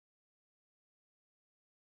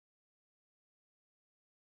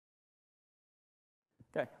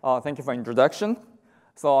Okay, thank you for introduction.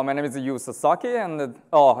 So my name is Sasaki, and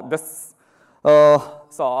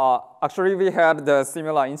actually we had the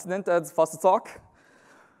similar incident as first talk.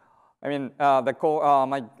 I mean,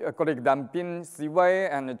 my colleague Danping,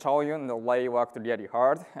 Siwei, and Chaoyun, they worked really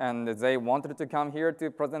hard, and they wanted to come here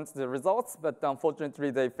to present the results, but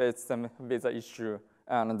unfortunately they faced some visa issue,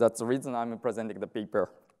 and that's the reason I'm presenting the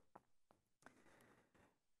paper.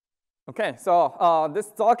 Okay, so this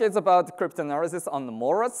talk is about cryptanalysis on the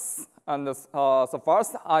Morris. And so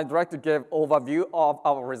first, I'd like to give overview of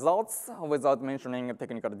our results without mentioning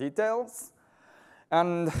technical details.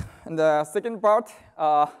 And the second part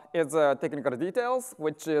is technical details,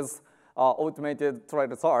 which is automated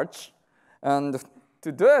trade search. And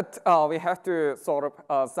to do it, we have to solve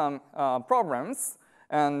some problems.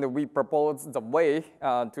 And we propose the way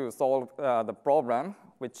to solve the problem,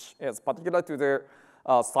 which is particular to the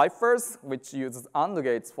ciphers, which uses AND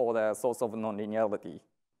gates for the source of nonlinearity.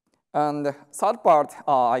 And the third part,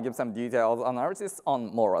 I give some detailed analysis on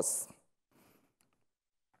Morris.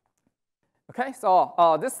 Okay, so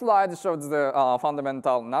this slide shows the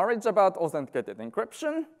fundamental knowledge about authenticated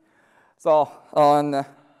encryption. So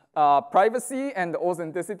privacy and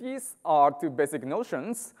authenticities are two basic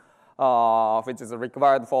notions, which is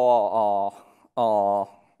required for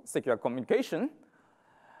secure communication.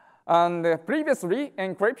 And previously,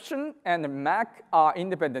 encryption and MAC are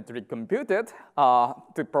independently computed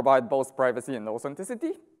to provide both privacy and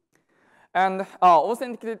authenticity. And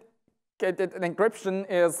authenticated encryption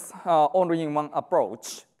is all-in-one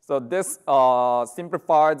approach. So this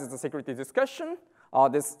simplifies the security discussion.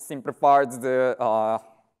 This simplifies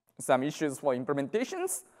some issues for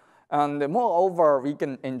implementations. And moreover, we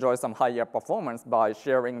can enjoy some higher performance by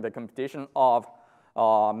sharing the computation of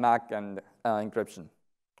MAC and encryption.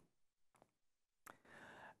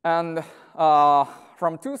 And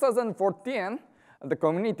from 2014, the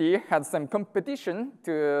community had some competition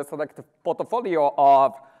to select a portfolio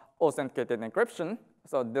of authenticated encryption.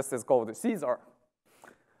 So this is called Caesar.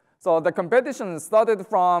 So the competition started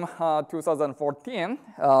from 2014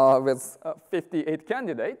 with 58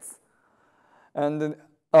 candidates. And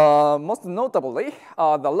most notably,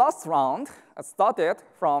 the last round started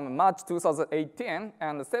from March 2018,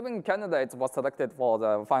 and 7 candidates were selected for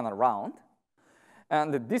the final round.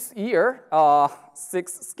 And this year,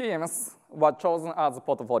 6 schemes were chosen as a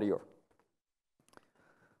portfolio.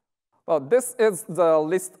 Well, this is the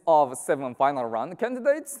list of 7 final round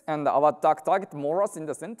candidates, and our target Morris in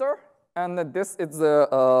the center. And this is the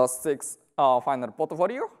 6th final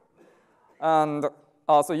portfolio. And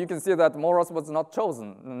so you can see that Morris was not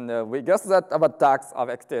chosen. And we guess that our tags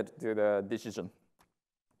affected to the decision.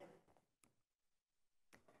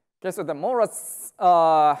 Okay, so the Morris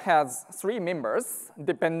has 3 members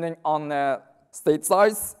depending on the state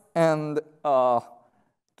size and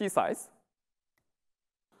key size.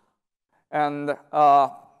 And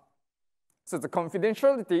so the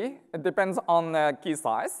confidentiality depends on the key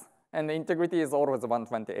size, and the integrity is always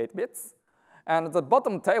 128 bits. And the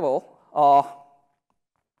bottom table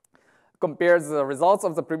compares the results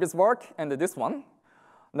of the previous work and this one.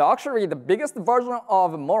 Now, actually, the biggest version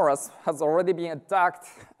of Morris has already been attacked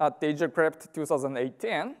at DJCrypt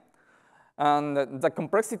 2018. And the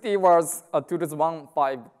complexity was 2 to the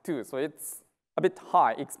 152, so it's a bit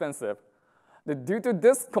high, expensive. Due to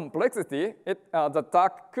this complexity, the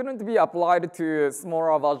attack couldn't be applied to a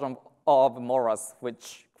smaller version of Morris,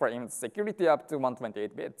 which claims security up to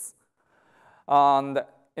 128 bits. And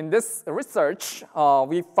in this research,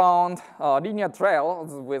 we found linear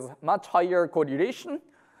trails with much higher correlation,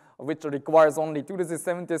 which requires only 2 to the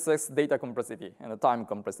 76 data complexity and time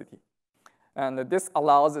complexity. And this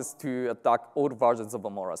allows us to attack old versions of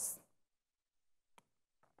Morris.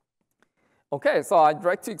 Okay, so I'd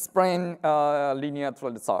like to explain linear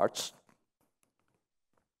trade search.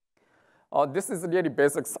 This is really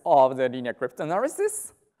basics of the linear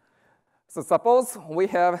cryptanalysis. So suppose we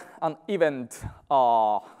have an event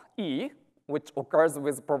E, which occurs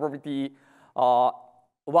with probability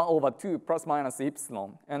 1/2 plus minus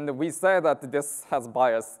epsilon. And we say that this has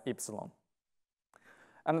bias epsilon.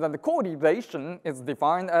 And then the correlation is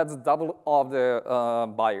defined as double of the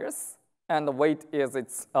bias, and the weight is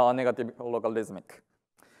its negative logarithmic.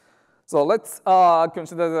 So let's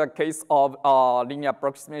consider the case of linear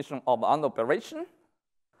approximation of an operation.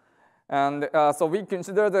 And so we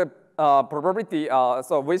consider the probability,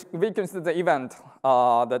 so we consider the event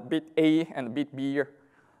that bit A and bit B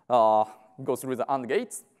go through the AND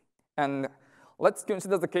gates. And let's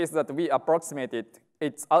consider the case that we approximated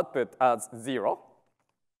its output as 0.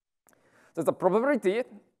 So the probability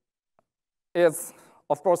is,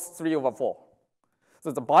 of course, 3/4.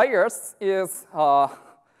 So the bias is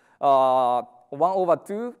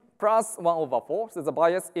 1/2 plus 1/4. So the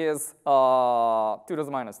bias is 2 to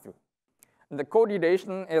the minus 2. And the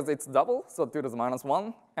correlation is its double, so 2 to the minus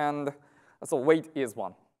 1. And so weight is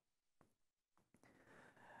 1.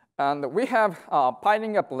 And we have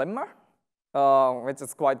piling up lemma, which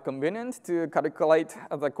is quite convenient to calculate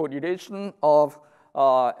the correlation of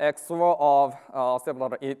XOR of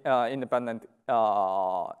several independent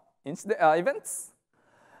events.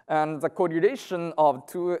 And the correlation of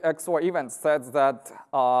two XOR events says that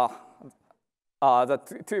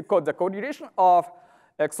the correlation of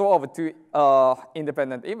XOR of two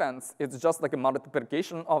independent events is just like a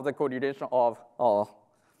multiplication of the correlation of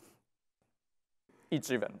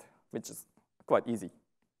each event, which is quite easy.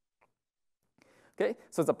 Okay,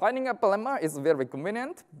 so the piling up lemma is very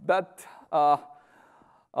convenient, but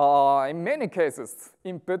in many cases,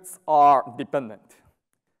 inputs are dependent.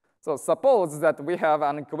 So suppose that we have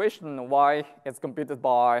an equation y is computed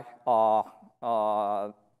by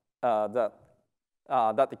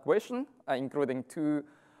that equation, including two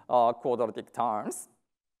quadratic terms.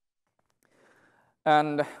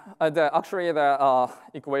 And actually, the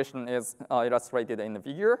equation is illustrated in the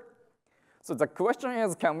figure. So the question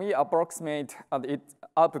is, can we approximate its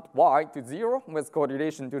output y to 0 with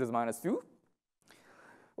correlation 2 to the minus 2?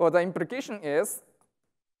 Well, the implication is,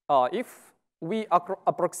 if we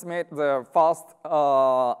approximate the first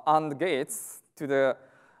AND gates to the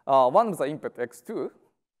one of the input x2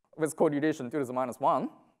 with correlation 2 to the minus 1,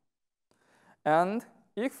 and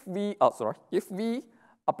if we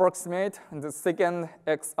approximate the second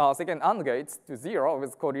AND gates to 0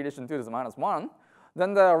 with correlation 2 to the minus 1,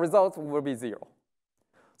 then the result will be 0.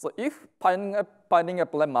 So if piling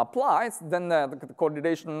up lemma applies, then the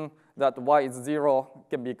correlation that y is 0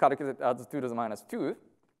 can be calculated as 2 to the minus 2.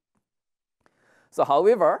 So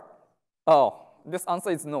however, this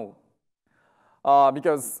answer is no,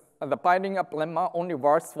 because the piling up lemma only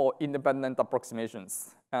works for independent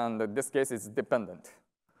approximations, and in this case it's dependent.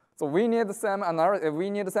 So we need the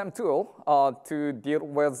same tool to deal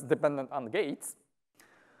with dependent AND gates.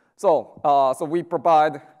 So we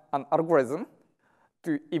provide an algorithm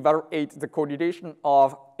to evaluate the correlation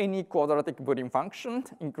of any quadratic Boolean function,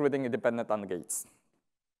 including dependent AND gates.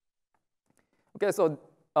 Okay, so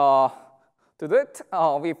to that,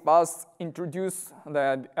 we first introduce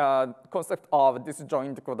the concept of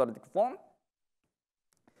disjoint quadratic form.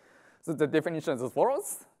 So the definition is as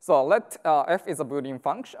follows. So let f is a Boolean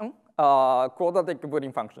function, quadratic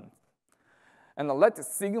Boolean function. And let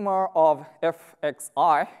sigma of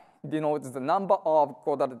fxi denotes the number of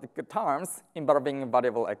quadratic terms involving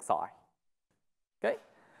variable xi. Okay?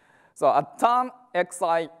 So a term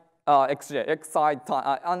xi,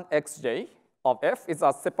 and xj of f is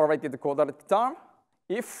a separated quadratic term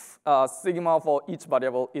if sigma for each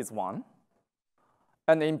variable is 1.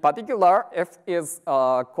 And in particular, f is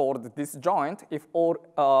called disjoint if all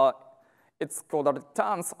its quadratic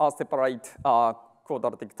terms are separate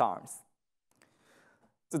quadratic terms.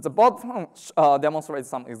 So the bottom demonstrates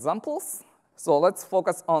some examples. So let's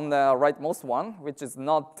focus on the rightmost one, which is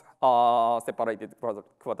not separated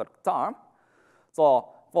quadratic term. So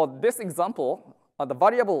for this example, the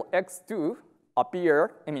variable x2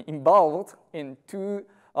 involved in two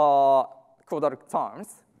quadratic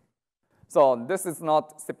terms. So this is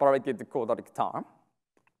not separated quadratic term.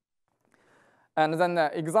 And then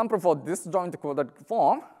the example for disjoint quadratic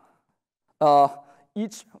form,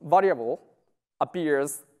 each variable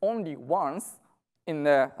appears only once in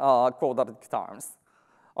the quadratic terms.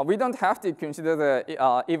 We don't have to consider the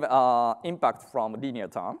impact from linear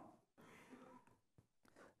term.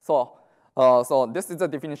 So this is the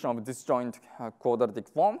definition of disjoint quadratic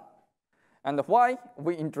form. And why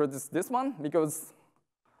we introduce this one? Because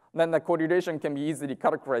then the correlation can be easily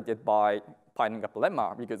calculated by piling up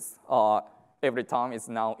lemma, because every term is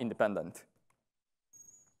now independent.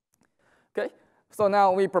 Okay, so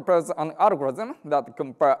now we propose an algorithm that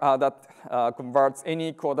converts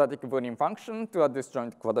any quadratic Boolean function to a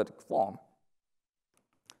disjoint quadratic form.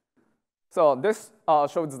 So this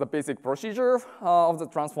shows the basic procedure of the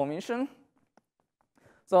transformation.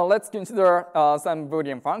 So let's consider some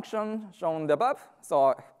Boolean function shown above,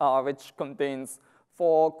 so which contains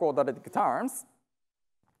 4 quadratic terms.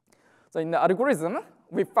 So in the algorithm,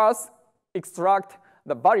 we first extract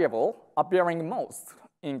the variable appearing most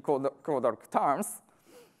in quadratic terms.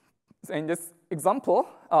 So in this example,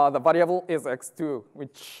 the variable is x2,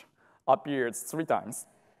 which appears 3 times.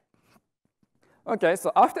 Okay,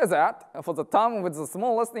 so after that, for the term with the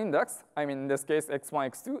smallest index, in this case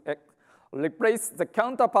x1, x2, replace the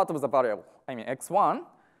counterpart of the variable, x1,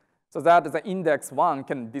 so that the index 1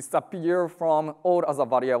 can disappear from all other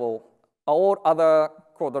variable, all other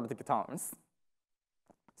quadratic terms.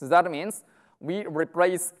 So that means we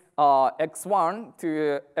replace x1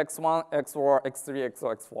 to x1, x4, x3,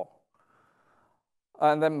 x4, x4.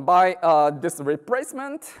 And then by this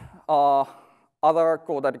replacement, other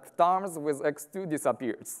quadratic terms with x2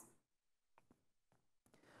 disappears.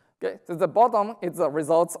 Okay, so the bottom is the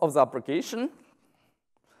results of the application.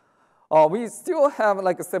 We still have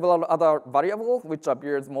like several other variables which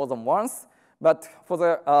appears more than once, but for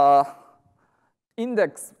the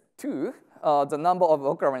index 2, the number of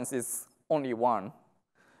occurrences is only 1.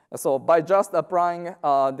 So by just applying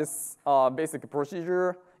this basic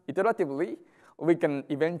procedure iteratively, we can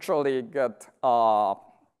eventually get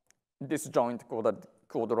disjoint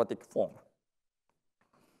quadratic form.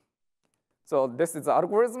 So this is the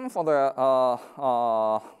algorithm for the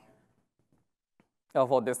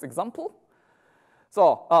for this example.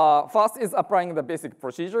 So first is applying the basic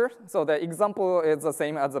procedure. So the example is the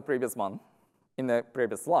same as the previous one in the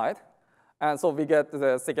previous slide. And so we get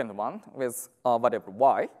the second one with variable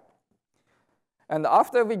y. And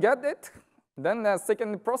after we get it, then the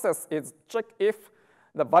second process is check if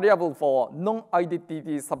the variable for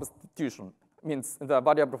non-identity substitution, means the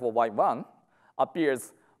variable for y1,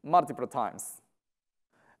 appears multiple times.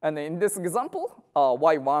 And in this example,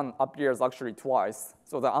 y1 appears actually twice.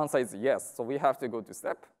 So the answer is yes. So we have to go to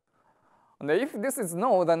step. And if this is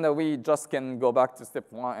no, then we just can go back to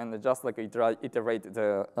step 1 and just like iterate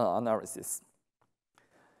the analysis.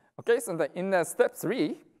 Okay, so in step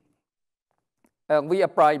 3, we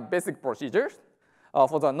apply basic procedures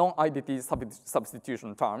for the non-identity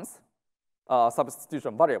substitution terms,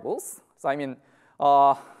 substitution variables. So I mean,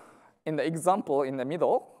 in the example in the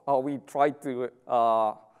middle, we try to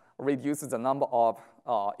reduce the number of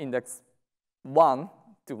index 1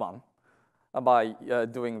 to 1 by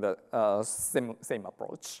doing the same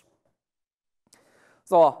approach.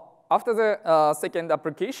 So after the second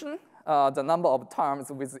application, the number of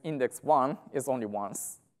terms with index 1 is only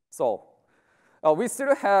once. So we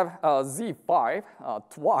still have Z5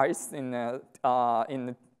 twice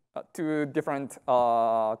in two different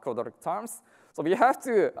quadratic terms. So we have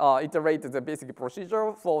to iterate the basic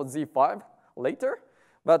procedure for Z5 later.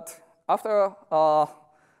 But after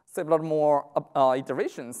several more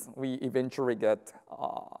iterations, we eventually get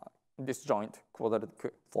disjoint quadratic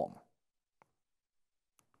form.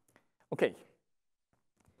 OK.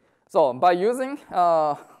 So by using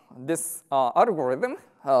this algorithm,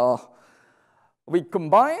 we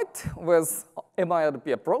combine it with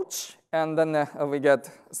MILP approach, and then we get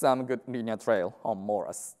some good linear trail on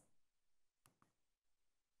Morris.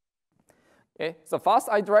 Okay, so first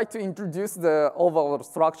I'd like to introduce the overall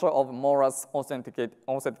structure of Morris authenticated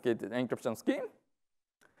encryption scheme.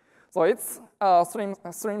 So it's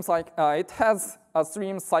it has a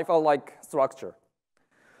stream cipher-like structure.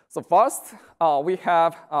 So first we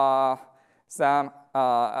have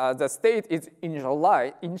the state is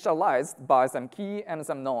initialized by some key and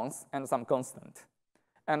some nonce and some constant,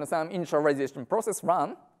 and some initialization process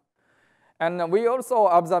run. And we also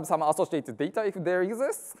observe some associated data if there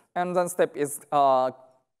exists, and then step is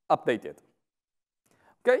updated.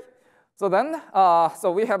 Okay, so then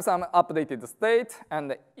so we have some updated state,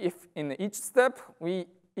 and if in each step we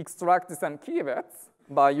extract some keywords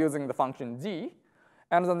by using the function g,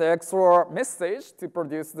 and then the XOR message to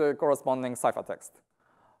produce the corresponding ciphertext.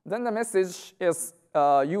 Then the message is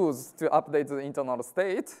used to update the internal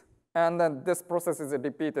state, and then this process is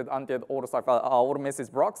repeated until all message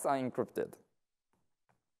blocks are encrypted.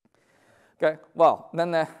 Okay, well,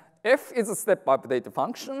 then f is a step update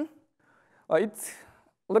function. It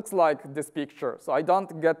looks like this picture. So I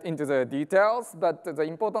don't get into the details, but the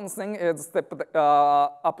important thing is step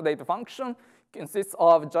update function consists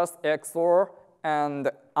of just XOR and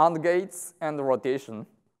AND gates and rotation,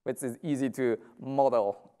 which is easy to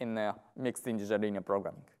model in mixed integer linear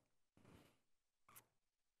programming.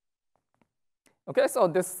 Okay, so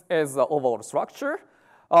this is the overall structure.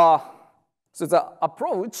 So the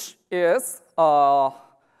approach is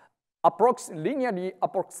linearly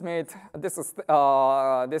approximate this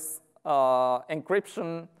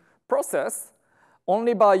encryption process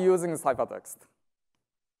only by using ciphertext.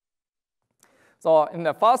 So in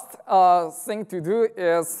the first thing to do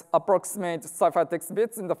is approximate ciphertext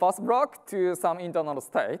bits in the first block to some internal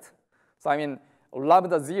state. So I mean,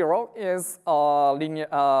 lambda 0 is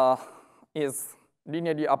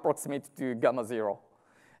linearly approximated to gamma 0.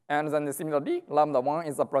 And then similarly, lambda 1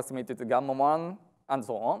 is approximated to gamma 1, and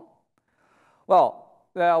so on. Well,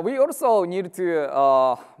 we also need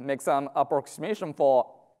to make some approximation for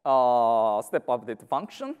step update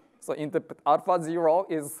function. So input alpha 0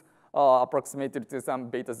 is approximated to some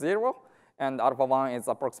beta 0, and alpha 1 is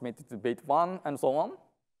approximated to beta 1, and so on.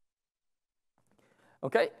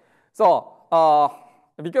 Okay, so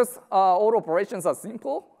because all operations are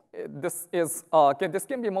simple, this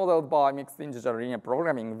can be modeled by mixed integer linear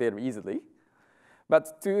programming very easily.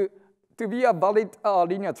 But to be a valid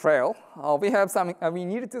linear trail, we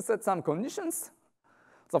need to set some conditions.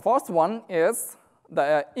 The first one is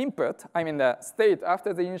the input, I mean the state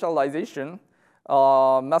after the initialization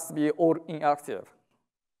must be all inactive.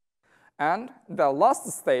 And the last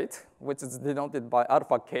state, which is denoted by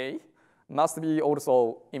alpha k, must be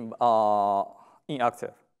also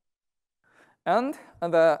inactive. And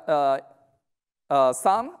the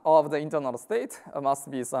sum of the internal state must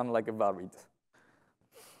be some like valid.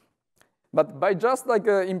 But by just like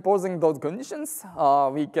imposing those conditions,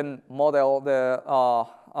 we can model the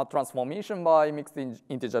transformation by mixed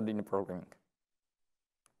integer linear programming.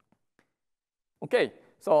 Okay,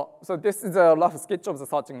 so this is a rough sketch of the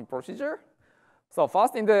searching procedure. So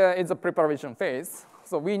first in the preparation phase,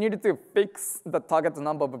 so we need to fix the target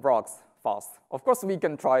number of blocks first. Of course, we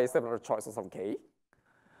can try several choices of k.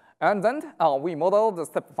 And then we model the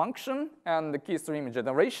step function and the key stream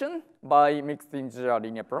generation by mixed integer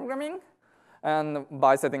linear programming and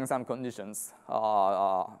by setting some conditions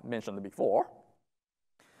mentioned before.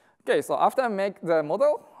 Okay, so after I make the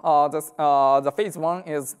model, the phase 1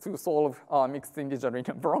 is to solve mixed integer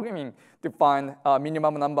linear programming to find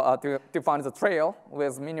minimum number to find the trail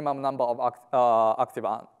with minimum number of active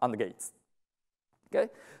AND gates.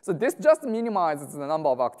 Okay, so this just minimizes the number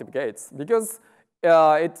of active gates because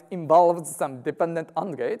it involves some dependent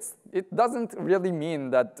AND gates. It doesn't really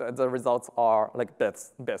mean that the results are like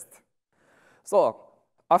best. So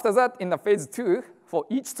after that, in the phase 2, for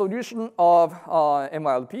each solution of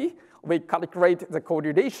MLP, we calculate the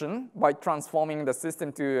correlation by transforming the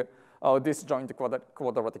system to disjoint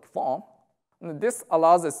quadratic form. And this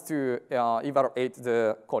allows us to evaluate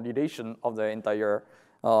the correlation of the entire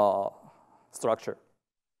structure.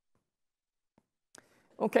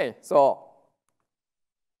 Okay, so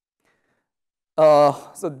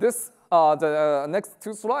the next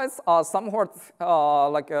two slides are somewhat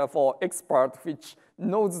for expert which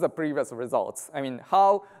knows the previous results. I mean,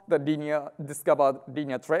 how the discovered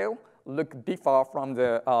linear trail differ from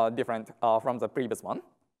the from the previous one.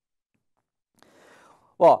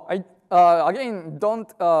 Well, I again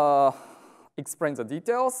don't explain the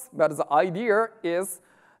details, but the idea is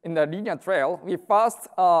in the linear trail, we first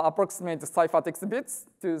approximate the ciphertext bits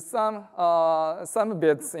to some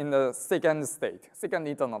bits in the second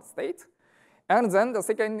internal state. And then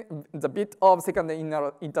the bit of second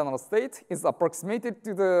internal state is approximated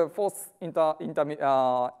to the fourth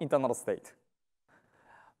internal state.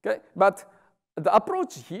 Okay, but the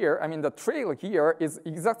approach here, I mean the trail here, is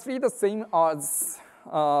exactly the same as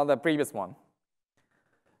the previous one.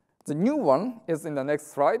 The new one is in the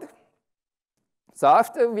next slide. So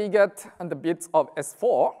after we get the bits of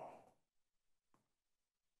S4,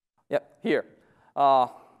 here.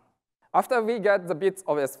 After we get the bits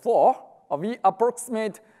of S4, we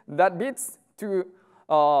approximate that bits to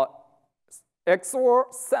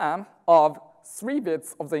XOR sum of 3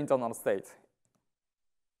 bits of the internal state.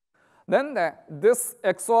 Then this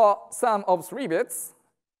XOR sum of 3 bits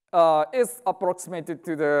is approximated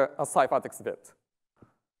to the ciphertext bit.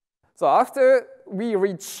 So after we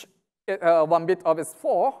reach 1 bit of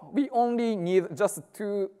S4, we only need just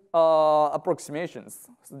 2 approximations.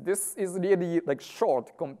 So this is really like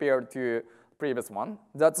short compared to previous one.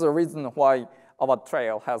 That's the reason why our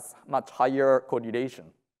trail has much higher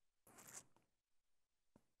correlation.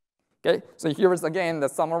 Okay, so here is again the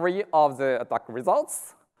summary of the attack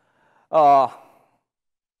results. So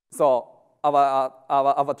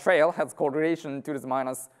our trail has correlation 2 to the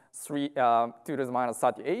minus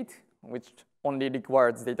 38, which only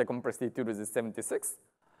requires data complexity 2 to the 76.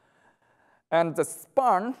 And the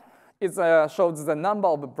span shows the number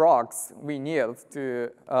of blocks we need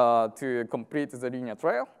to complete the linear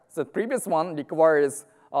trail. So the previous one requires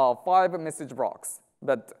 5 message blocks,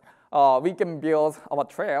 but we can build our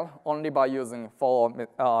trail only by using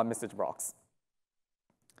 4 message blocks.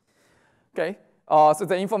 Okay, so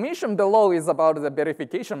the information below is about the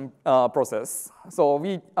verification process. So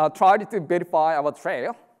we tried to verify our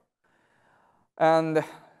trail. And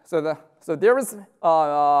so there is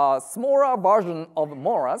a smaller version of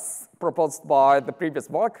Morus proposed by the previous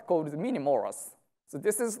work called mini Morus. So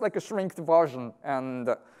this is like a shrinked version. And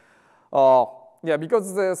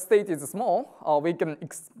because the state is small, we can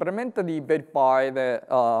experimentally verify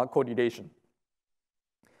the correlation.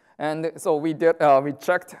 And so we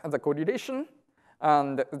checked the correlation.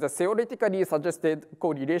 And the theoretically suggested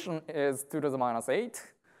correlation is 2 to the minus 8.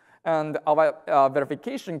 And our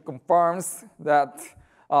verification confirms that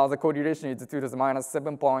the correlation is 2 to the minus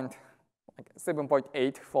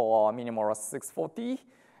 7.8 for minimorous 640,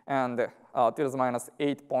 and 2 to the minus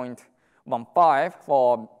 8.15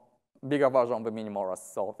 for bigger version of the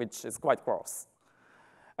minimorous, so which is quite close.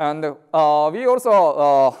 And we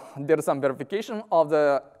also did some verification of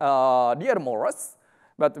the real morous,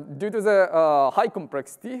 but due to the high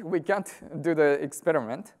complexity, we can't do the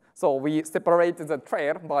experiment. So we separate the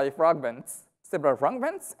trail by fragments, several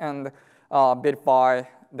fragments, and verify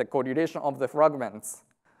the correlation of the fragments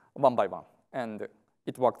one by one. And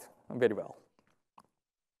it worked very well.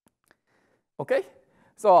 OK,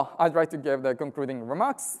 so I'd like to give the concluding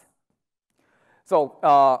remarks. So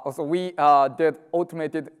also we did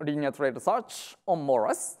automated linear trail search on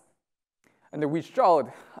morous. And we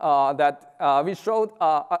showed that we showed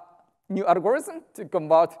a new algorithm to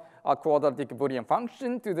convert a quadratic Boolean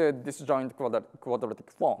function to the disjoint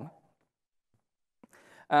quadratic form.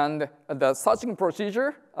 And the searching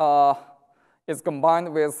procedure is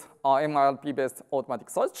combined with MILP-based automatic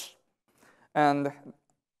search. And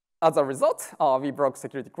as a result, we broke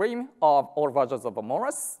security claim of all versions of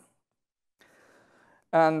morous.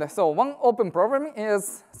 And so one open problem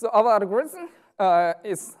is, so our algorithm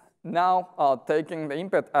is now taking the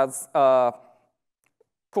input as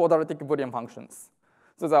quadratic Boolean functions.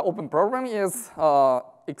 So the open problem is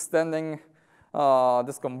extending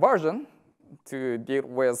this conversion to deal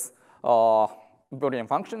with Boolean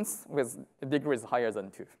functions with degrees higher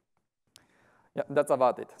than 2. Yeah, that's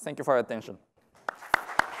about it. Thank you for your attention.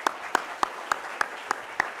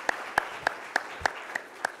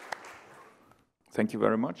 Thank you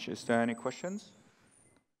very much. Is there any questions?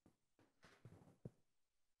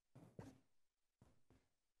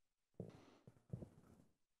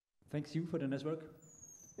 Thanks you for the network.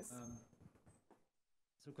 Yes.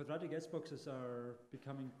 So quadratic S-boxes are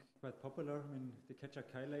becoming quite popular. I mean, the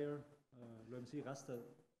Ketchup-Kai layer, LOMC, raster,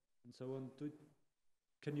 and so on.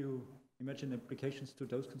 Can you imagine applications to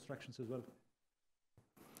those constructions as well?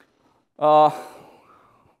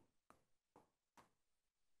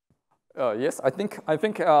 Yes, I think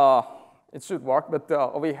it should work, but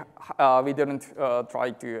we didn't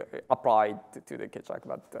try to apply it to the Ketchup.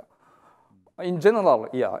 But in general,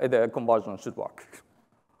 yeah, the conversion should work.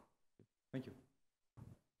 Thank you.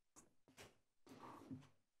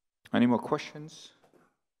 Any more questions?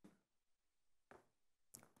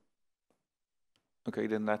 Okay,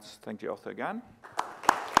 then let's thank the author again.